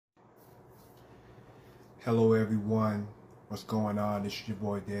Hello everyone, what's going on? This is your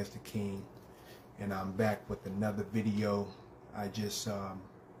boy Des the King, and I'm back with another video. I just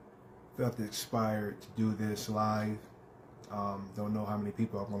felt inspired to do this live. Don't know how many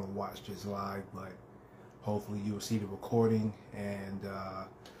people are going to watch this live, but hopefully you'll see the recording, and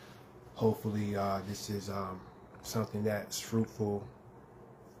hopefully this is something that's fruitful,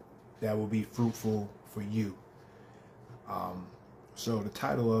 that will be fruitful for you. So the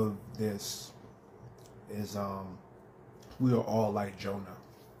title of this is we are all like Jonah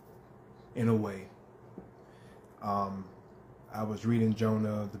in a way. I was reading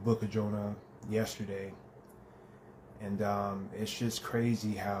Jonah, the book of Jonah, yesterday, and it's just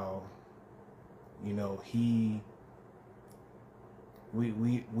crazy how, you know,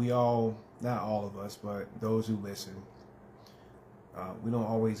 we all, not all of us, but those who listen, we don't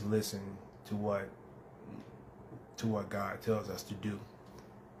always listen to what God tells us to do.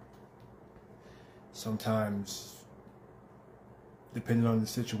 Sometimes, depending on the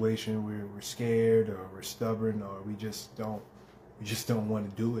situation, we're scared, or we're stubborn, or we just don't want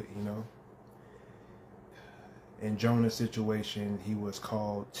to do it, you know. In Jonah's situation, he was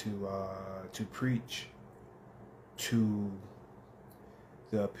called to preach to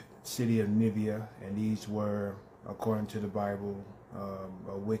the city of Nineveh, and these were, according to the Bible,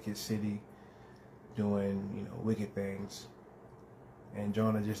 a wicked city doing, you know, wicked things. And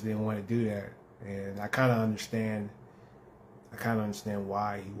Jonah just didn't want to do that. And I kind of understand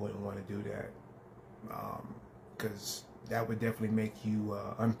why he wouldn't want to do that, because that would definitely make you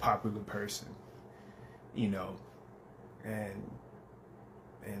an unpopular person, you know, and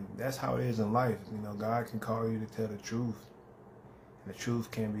that's how it is in life. You know, God can call you to tell the truth, and the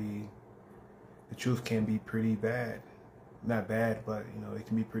truth can be pretty bad, not bad, but you know, it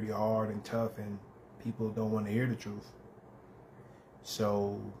can be pretty hard and tough, and people don't want to hear the truth.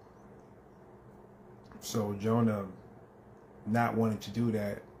 So Jonah not wanting to do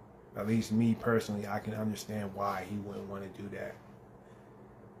that, at least me personally, I can understand why he wouldn't want to do that,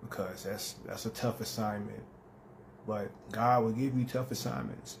 because that's a tough assignment. But God will give you tough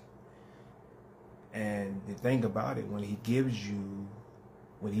assignments, and the thing about it, when he gives you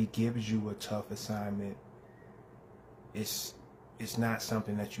a tough assignment, it's not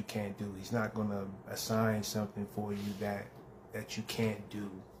something that you can't do. He's not going to assign something for you that you can't do,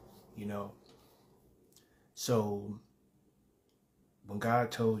 you know. So when God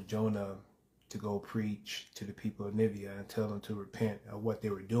told Jonah to go preach to the people of Nineveh and tell them to repent of what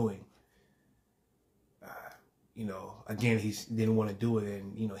they were doing, you know, again, he didn't want to do it,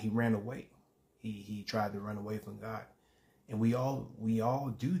 and you know, he ran away. He tried to run away from God, and we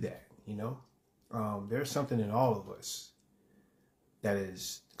all do that, you know. There's something in all of us that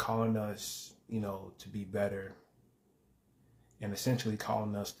is calling us, you know, to be better, and essentially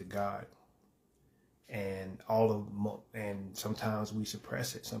calling us to God. And and sometimes we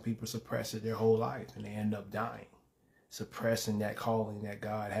suppress it. Some people suppress it their whole life, and they end up dying, suppressing that calling that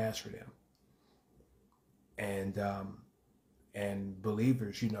God has for them. And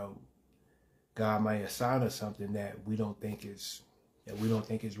believers, you know, God might assign us something that we don't think is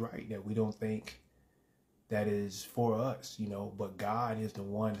right, that we don't think that is for us, you know. But God is the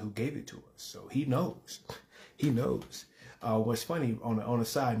one who gave it to us, so He knows. He knows. What's funny, on a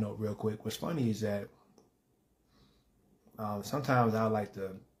side note, real quick, what's funny is that sometimes I like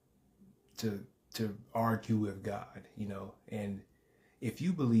to argue with God, you know. And if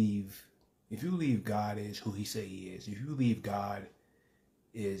you believe God is who He say He is, if you believe God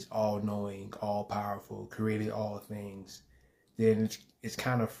is all-knowing, all-powerful, created all things, then it's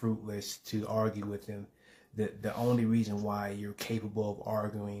kind of fruitless to argue with Him. The only reason why you're capable of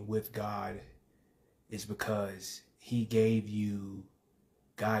arguing with God is because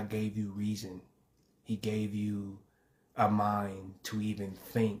God gave you reason. He gave you a mind to even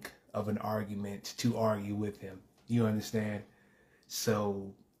think of an argument to argue with Him. You understand?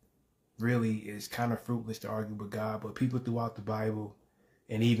 So really, it's kind of fruitless to argue with God. But people throughout the Bible,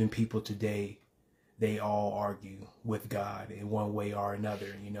 and even people today, they all argue with God in one way or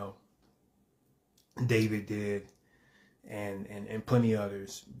another, you know. David did, and plenty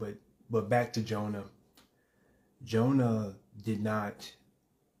others. But back to Jonah. Jonah did not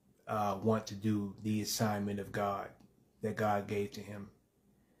want to do the assignment of God that God gave to him.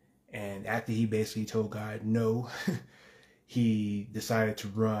 And after he basically told God no, he decided to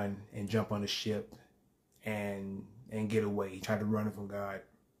run and jump on a ship and get away. He tried to run from God.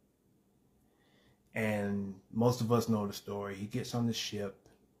 And most of us know the story. He gets on the ship,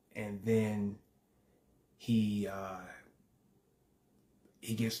 and then he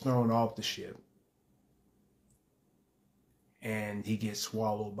gets thrown off the ship, and he gets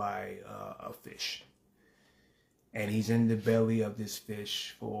swallowed by a fish. and he's in the belly of this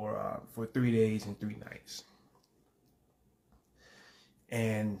fish for 3 days and 3 nights.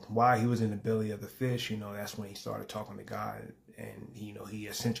 And while he was in the belly of the fish, that's when he started talking to God, and he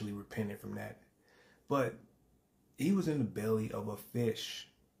essentially repented from that. But he was in the belly of a fish,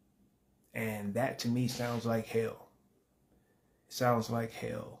 and that to me sounds like hell. It sounds like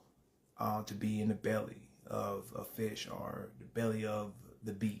hell to be in the belly of a fish or the belly of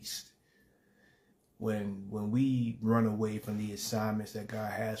the beast. When we run away from the assignments that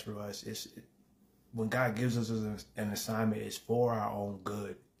God has for us, when God gives us an assignment, it's for our own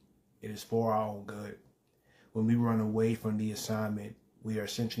good. It is for our own good. When we run away from the assignment, we are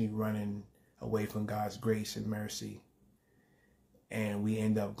essentially running away from God's grace and mercy. And we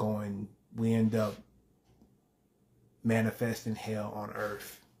end up manifesting hell on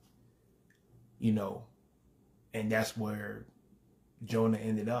earth. And that's where Jonah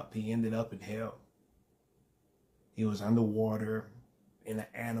ended up. He ended up in hell. He was underwater in an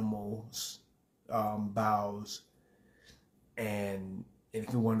animal's bowels, and if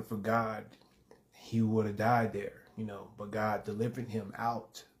it weren't for God, he would have died there, but God delivered him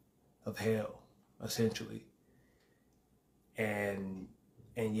out of hell, essentially. And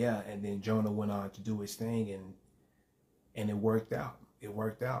then Jonah went on to do his thing, and it worked out.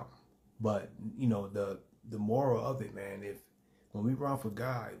 But the moral of it, man, when we run for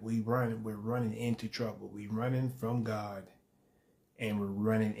God, we're running into trouble. We're running from God, and we're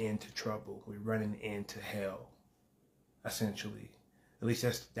running into trouble. We're running into hell, essentially. At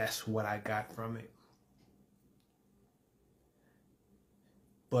least that's what I got from it.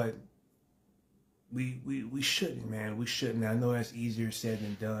 But we shouldn't, man. We shouldn't. I know that's easier said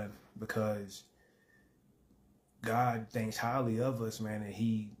than done, because God thinks highly of us, man, and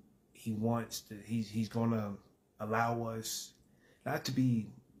He wants to. He's gonna allow us not to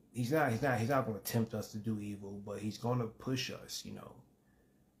be. He's not going to tempt us to do evil, but He's going to push us,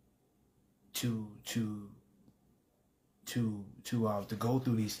 to go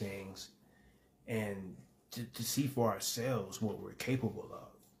through these things, and to see for ourselves what we're capable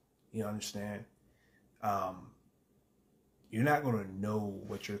of. You understand? You're not going to know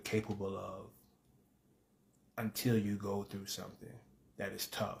what you're capable of until you go through something that is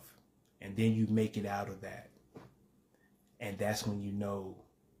tough, and then you make it out of that, and that's when you know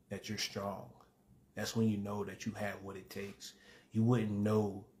that you're strong. That's when you know that you have what it takes. You wouldn't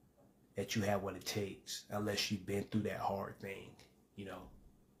know that you have what it takes unless you've been through that hard thing,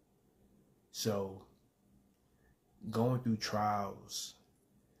 So going through trials,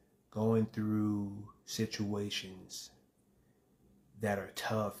 going through situations that are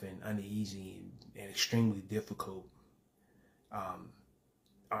tough and uneasy and extremely difficult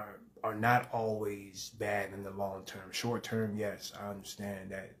are not always bad in the long term. Short term, yes, I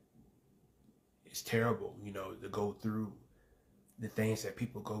understand that it's terrible, to go through the things that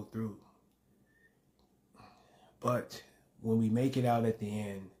people go through. But when we make it out at the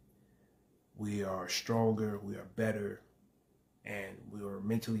end, we are stronger, we are better, and we are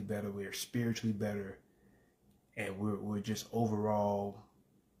mentally better, we are spiritually better, and we're just overall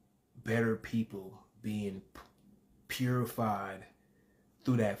better people, being purified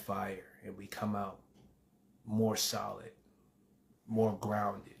through that fire, and we come out more solid, more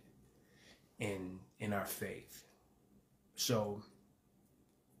grounded in our faith. So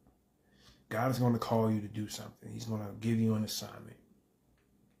God is going to call you to do something. He's going to give you an assignment.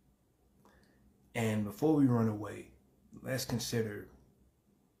 And before we run away, let's consider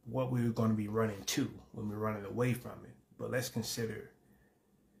what we're going to be running to when we're running away from it. But let's consider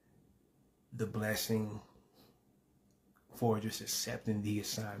the blessing for just accepting the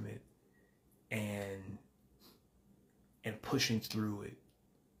assignment and pushing through it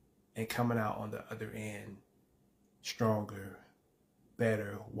and coming out on the other end stronger,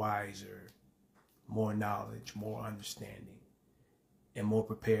 better, wiser, more knowledge, more understanding, and more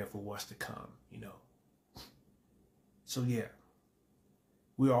prepared for what's to come, So yeah,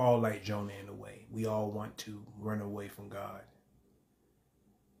 we are all like Jonah in a way. We all want to run away from God.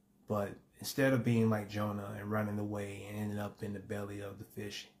 But instead of being like Jonah and running away and ending up in the belly of the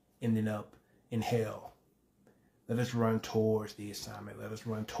fish, ending up in hell, let us run towards the assignment. Let us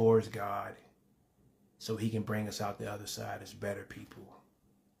run towards God so He can bring us out the other side as better people.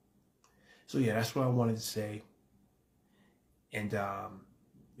 So yeah, that's what I wanted to say. And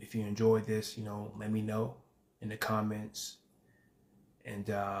if you enjoyed this, let me know in the comments. And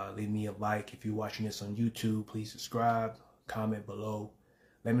leave me a like. If you're watching this on YouTube, please subscribe, comment below.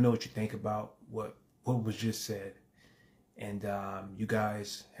 Let me know what you think about what was just said. And you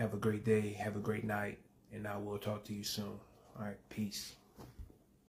guys have a great day, have a great night, and I will talk to you soon. All right, peace.